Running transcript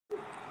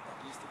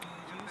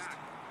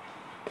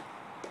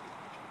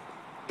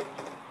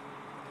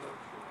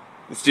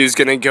This dude's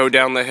gonna go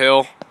down the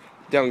hill,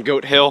 down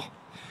Goat Hill.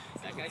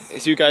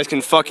 As you guys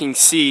can fucking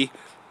see,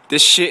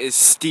 this shit is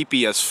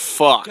steepy as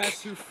fuck.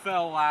 Guess who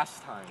fell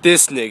last time?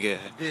 This nigga.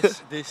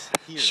 This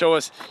here. Show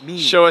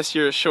us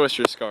your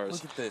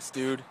scars. Look at this,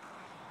 dude.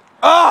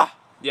 Ah!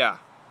 Yeah.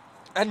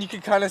 And you can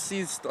kind of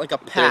see it's like a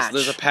patch.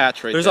 There's a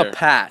patch right there. there. There's a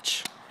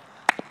patch.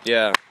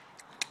 Yeah.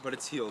 But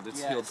it's healed.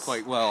 It's healed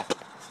quite well.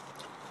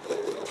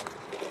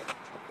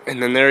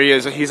 And then there he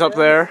is. He's up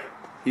there.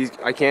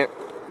 I can't.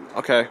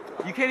 Okay.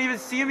 You can't even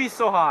see him. He's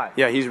so high.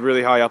 Yeah, he's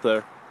really high up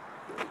there.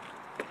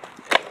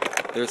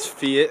 There's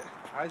Fiat.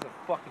 Eyes are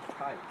fucking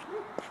tight.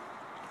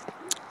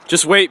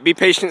 Just wait. Be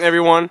patient,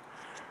 everyone.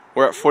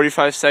 We're at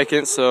 45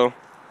 seconds, so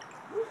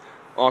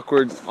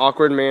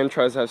awkward man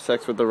tries to have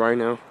sex with the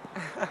rhino.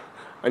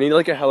 I need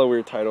like a hella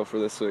weird title for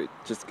this so it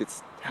just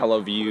gets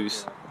hella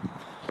views.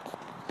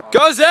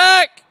 Go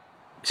Zach!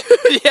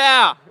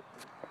 Yeah!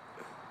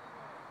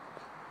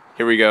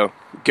 Here we go.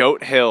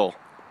 Goat Hill.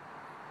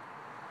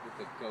 With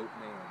the goat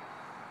man.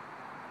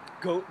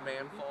 Goat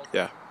man falls.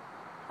 Yeah.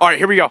 Alright,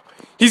 here we go.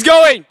 He's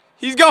going!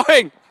 He's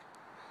going!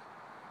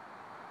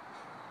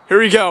 Here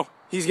we go.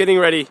 He's getting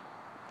ready.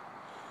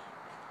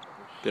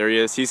 There he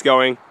is. He's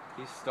going.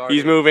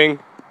 He's moving.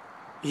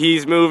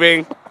 He's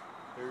moving.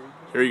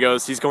 Here he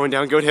goes. He's going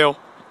down Goat Hill.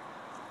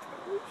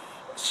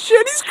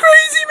 Shit, he's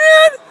crazy,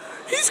 man!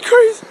 He's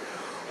crazy.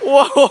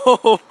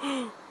 Whoa!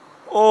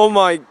 Oh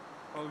my.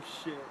 Oh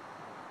shit.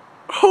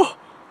 Oh.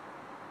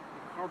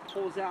 The car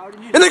pulls out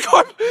And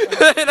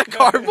the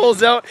car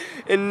pulls out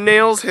and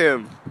nails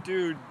him.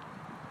 Dude.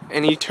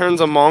 And he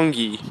turns a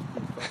mongi.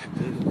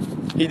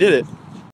 He did it.